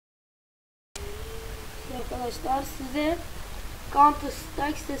Arkadaşlar size Counter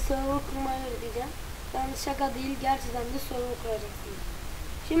Strike'de server kurmayı öğreteceğim. Yani şaka değil, gerçekten de server kuracaksınız.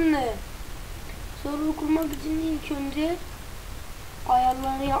 Şimdi server kurmak için ilk önce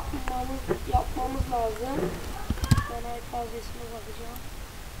ayarları yapmamız lazım. Ben IP adresine bakacağım.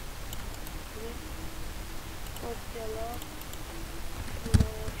 Kopyala. Bunu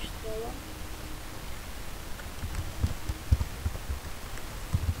yapıştıralım.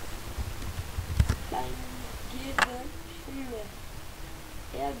 Ben girdim. Şimdi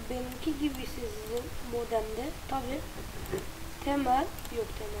eğer benimki gibi sizin modemde tabi temel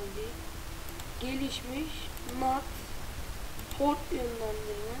değil, gelişmiş NAT port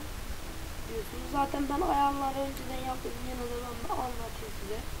yönlendirme diyorsunuz. Zaten ben ayarları önceden yaptım, yine de ben anlatayım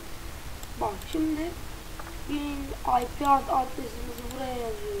size. Bak şimdi bir IP adresimizi buraya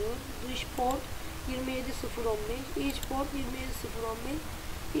yazıyoruz. Dış port 27015, iç port 27015,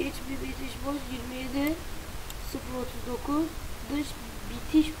 iç bitiş port 27039, dış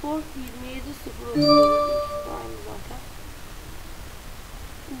bitiş port 27039. Aynı zaten.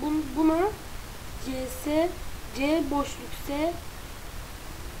 Buna C boşluk S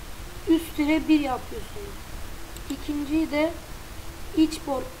üstüne 1 yapıyorsunuz. İkinciyi de iç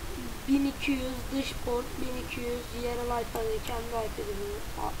port 1200, dış port 1200, yerel IP adresi, kendi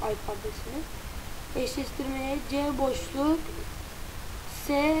IP adresini eşleştirmeye C boşluk S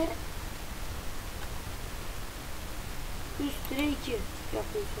üstüne 2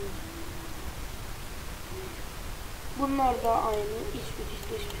 yapıyorsunuz. Bunlar da aynı. İç bitiş,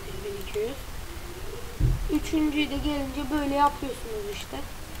 dış bitiş 1200. Üçüncüyü de gelince böyle yapıyorsunuz işte.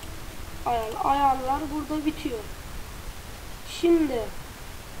 Ayarlar burada bitiyor. Şimdi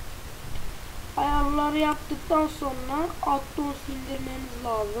ayarları yaptıktan sonra addons'u indirmeniz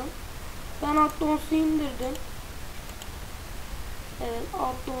lazım. Ben addons'u indirdim. Evet,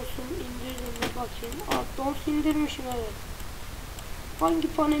 addons'u indirdim mi bakayım. Addons indirmişim, evet.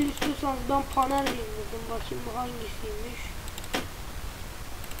 Hangi panel istiyorsanız ben panel indirdim. Bakayım hangisiymiş.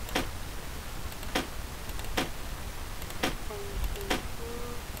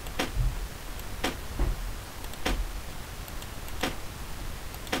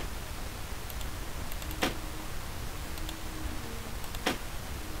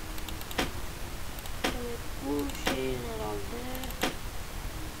 Evet, bu şeyin herhalde.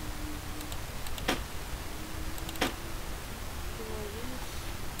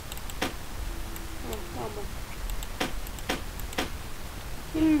 Tamam.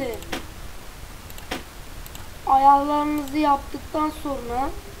 Şimdi ayarlarınızı yaptıktan sonra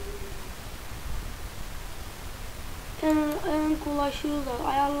en kolay şey da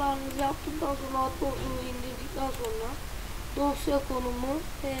ayarlarınızı yaptıktan sonra addons'u indirdikten sonra dosya konumu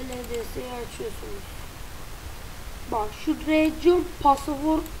HLDS'yi açıyorsunuz. Bak şu region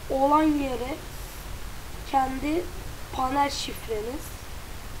password olan yere kendi panel şifreniz,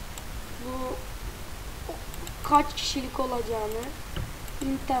 bu kaç kişilik olacağını,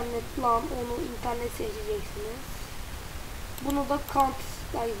 internet lan, onu internet seçeceksiniz. Bunu da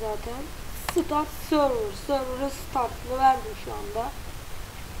Counter zaten. Start server'a start'ını verdim şu anda.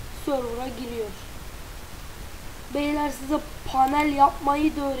 Server'a giriyor. Beyler size panel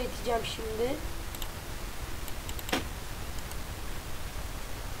yapmayı da öğreteceğim şimdi.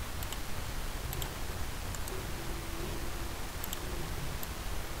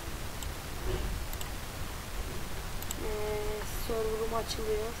 Server'ım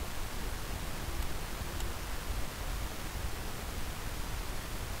açılıyor.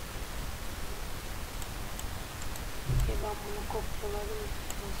 Ben bunu kopyaladım.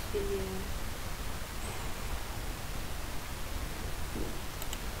 Nasıl geliyor?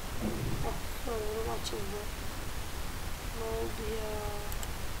 Server'ım açıldı. Ne oldu ya?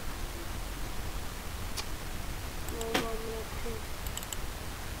 Ne oldu anlatayım?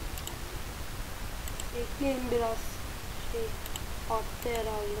 Bekleyin biraz. Attı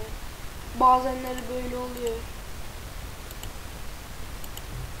herhalde. Bazenleri böyle oluyor.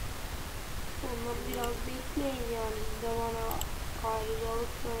 Onlar biraz bekleyin yani. Siz de bana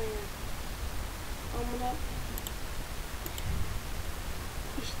ayrıcalık sayın. Ama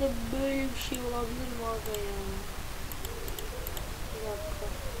işte böyle bir şey olabilir mi aga ya? Bir dakika.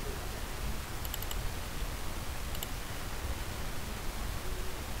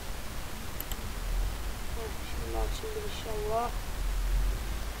 Şimdi açılır inşallah.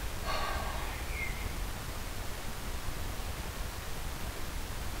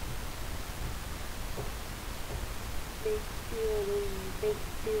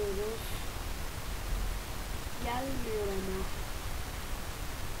 Bekliyoruz. Gelmiyor ama.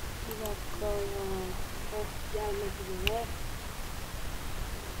 Bir dakika ya. Gelmek üzere.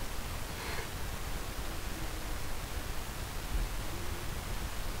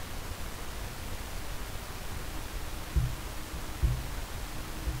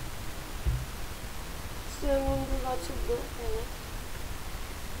 serverımız açıldı. Evet.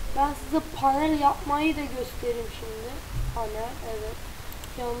 Ben size panel yapmayı da göstereyim şimdi. Panel, evet.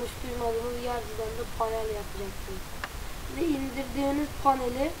 Yanlış duymadınız, gerçekten de panel yapacaksınız. Ve indirdiğiniz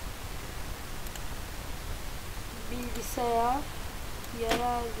paneli bilgisayar,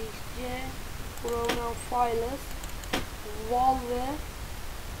 yerel disce, program files, Valve,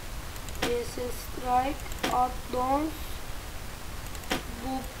 CSS Strike, Add-ons,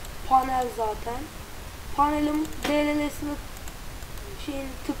 bu panel zaten. Panelin DLL'sini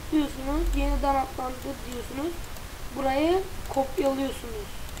tıklıyorsunuz, yeniden adlandır diyorsunuz. Burayı kopyalıyorsunuz.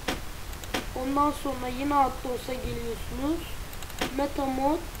 Ondan sonra yine Add-ons'a geliyorsunuz.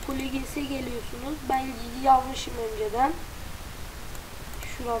 Metamod plugins'e geliyorsunuz. Ben yazmışım önceden.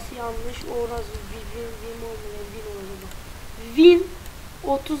 Şurası yanlış. Orası Win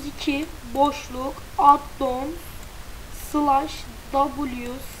 32 boşluk add-ons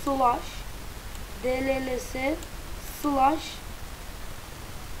 /w/dlls/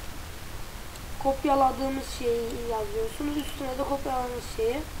 kopyaladığımız şeyi yazıyorsunuz. Üstüne de kopyaladığınız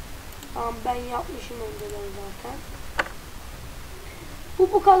şeyi. Tamam, ben yapmışım önceden zaten.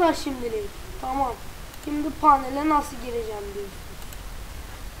 Bu kadar şimdilik. Tamam. Şimdi panele nasıl gireceğim diyorsunuz.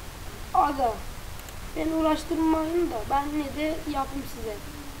 Aga, beni uğraştırmayın da ben yine de yapayım size.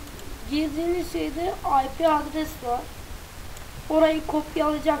 Girdiğiniz şeyde IP adres var. Orayı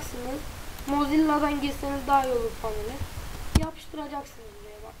kopyalayacaksınız. Mozilla'dan girseniz daha iyi olur panele. Yapıştıracaksınız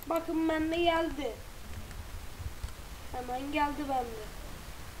buraya bak. Bakın bende geldi. Hemen geldi bende.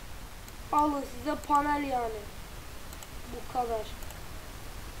 Alın size panel yani. Bu kadar.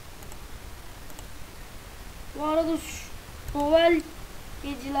 Bu arada Sovel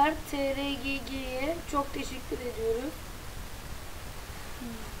Geceler TRGG'ye çok teşekkür ediyoruz.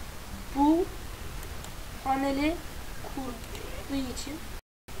 Bu paneli kurduğu için.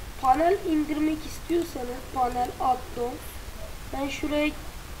 Panel indirmek istiyorsanız panel add-ons, ben şuraya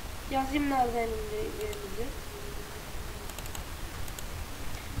yazayım nereden indireceğimizi.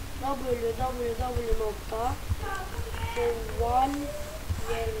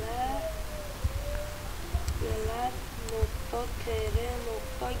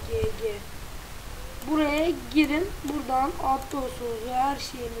 Buraya girin. Buradan add-ons'unuzu, her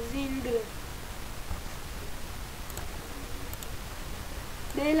şeyinizi indirin.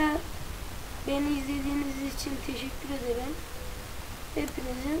 Beyler, beni izlediğiniz için teşekkür ederim.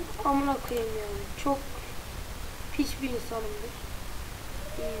 Hepinizin amına koyayım yani. Çok piç bir insanımdır.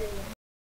 İyi